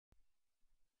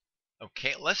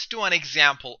Okay, let's do an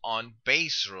example on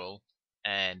Bayes' rule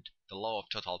and the law of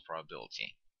total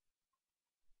probability.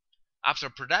 After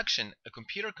production, a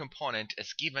computer component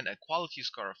is given a quality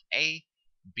score of A,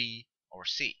 B, or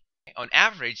C. On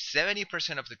average,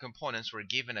 70% of the components were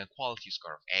given a quality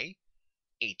score of A,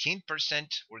 18%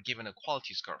 were given a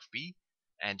quality score of B,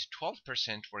 and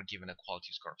 12% were given a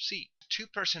quality score of C.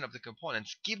 2% of the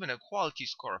components given a quality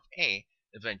score of A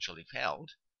eventually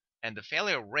failed, and the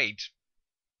failure rate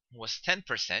was 10%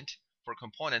 for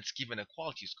components given a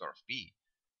quality score of B,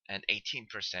 and 18%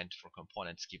 for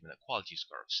components given a quality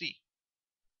score of C.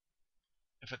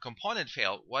 If a component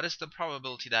failed, what is the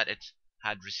probability that it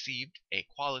had received a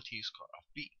quality score of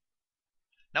B?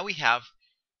 Now we have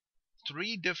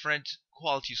three different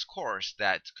quality scores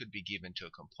that could be given to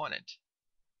a component.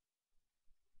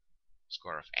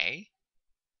 Score of A,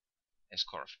 a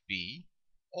score of B,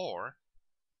 or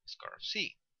a score of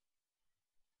C.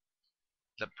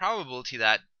 The probability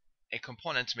that a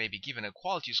component may be given a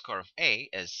quality score of A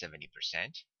is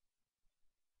 70%.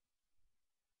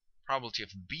 Probability of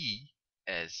B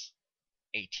is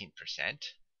 18%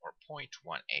 or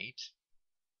 0.18,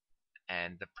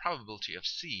 and the probability of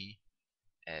C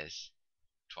is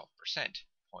 12%,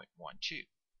 0.12.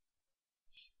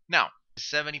 Now,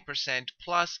 70%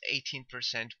 plus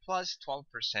 18% plus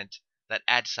 12%, that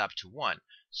adds up to 1.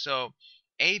 So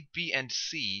A, B, and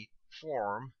C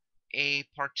form a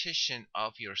partition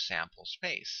of your sample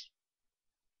space.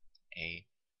 A,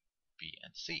 B,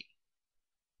 and C.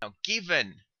 Now,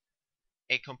 given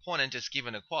a component is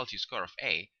given a quality score of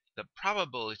A, the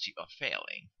probability of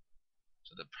failing,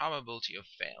 so the probability of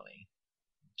failing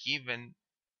given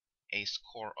a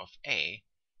score of A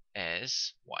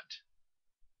is what?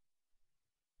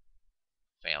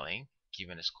 Failing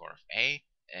given a score of A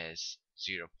is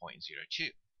 0.02,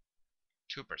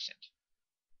 2%.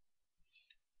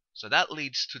 So that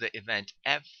leads to the event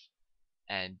F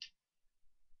and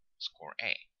score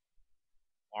A.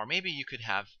 Or maybe you could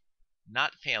have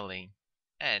not failing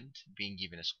and being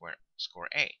given a score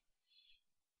A.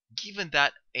 Given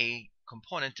that a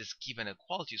component is given a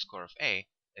quality score of A,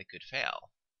 it could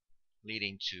fail,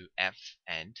 leading to F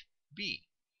and B.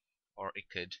 Or it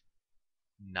could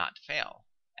not fail,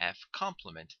 F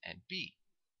complement and B.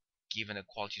 Given a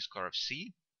quality score of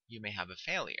C, you may have a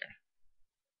failure.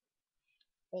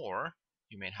 Or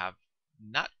you may have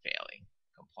not failing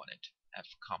component, F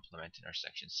complement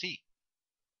intersection C.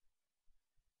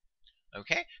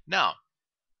 Okay, now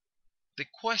the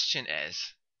question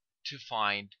is to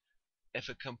find if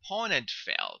a component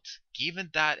failed, given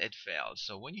that it failed.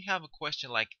 So when you have a question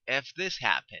like if this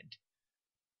happened,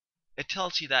 it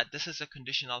tells you that this is a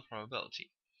conditional probability.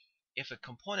 If a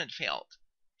component failed,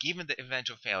 given the event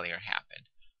of failure happened,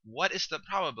 what is the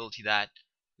probability that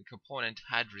the component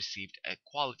had received a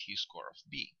quality score of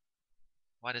B?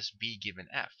 What is B given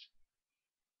F?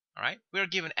 Alright, we're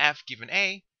given F given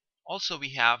A. Also we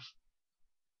have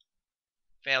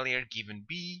failure given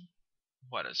B.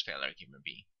 What is failure given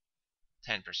B?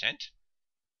 10%,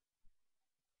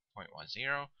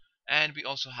 0.10. And we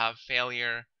also have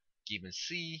failure given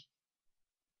C.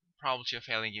 Probability of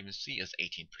failure given C is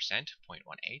 18%,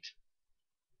 0.18.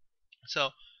 So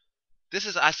this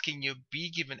is asking you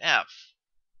B given F,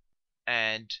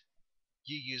 and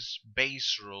you use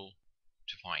Bayes' rule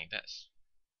to find this.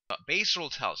 But Bayes' rule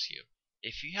tells you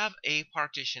if you have a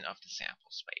partition of the sample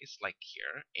space, like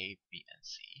here, A, B, and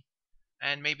C,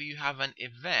 and maybe you have an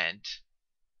event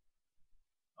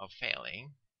of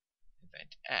failing,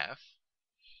 event F,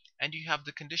 and you have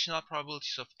the conditional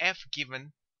probabilities of F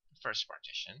given the first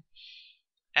partition,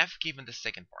 F given the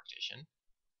second partition,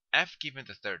 F given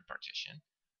the third partition,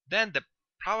 then the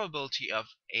probability of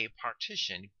a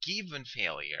partition given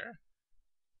failure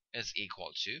is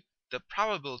equal to the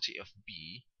probability of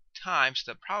B times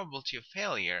the probability of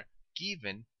failure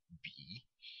given B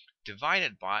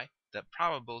divided by the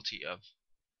probability of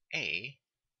A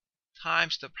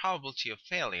times the probability of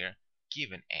failure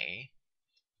given A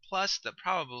plus the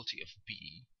probability of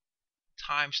B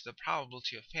times the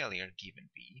probability of failure given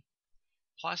B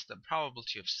plus the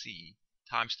probability of C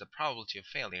times the probability of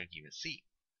failure given C.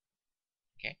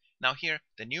 Okay, now here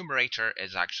the numerator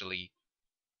is actually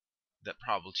the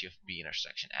probability of B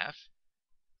intersection F,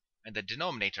 and the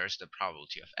denominator is the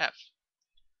probability of F.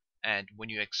 And when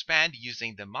you expand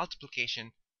using the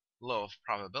multiplication law of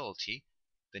probability,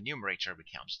 the numerator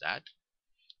becomes that.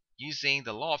 Using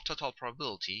the law of total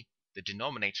probability, the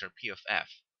denominator P of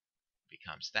F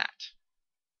becomes that.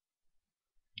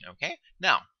 Okay,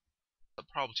 now the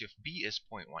probability of B is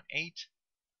 0.18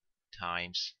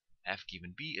 times F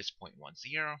given B is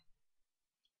 0.10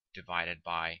 divided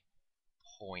by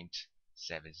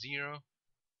 0.70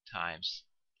 times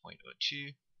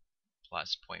 0.02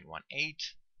 plus 0.18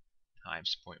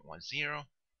 times 0.10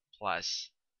 plus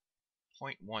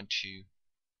 0.12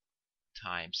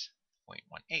 times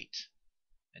 0.18.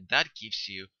 And that gives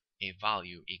you a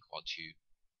value equal to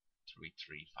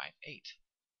 3358.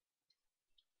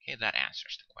 Okay, that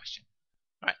answers the question.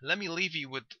 All right, let me leave you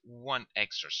with one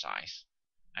exercise.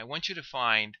 I want you to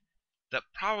find the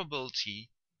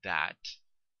probability that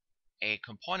a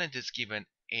component is given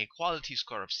a quality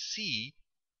score of C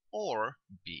or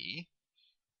B,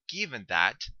 given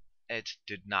that it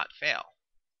did not fail.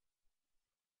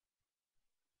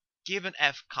 Given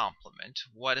F complement,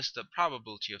 what is the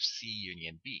probability of C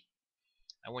union B?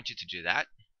 I want you to do that.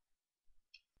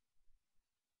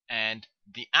 And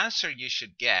the answer you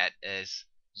should get is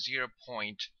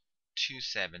 0.2751.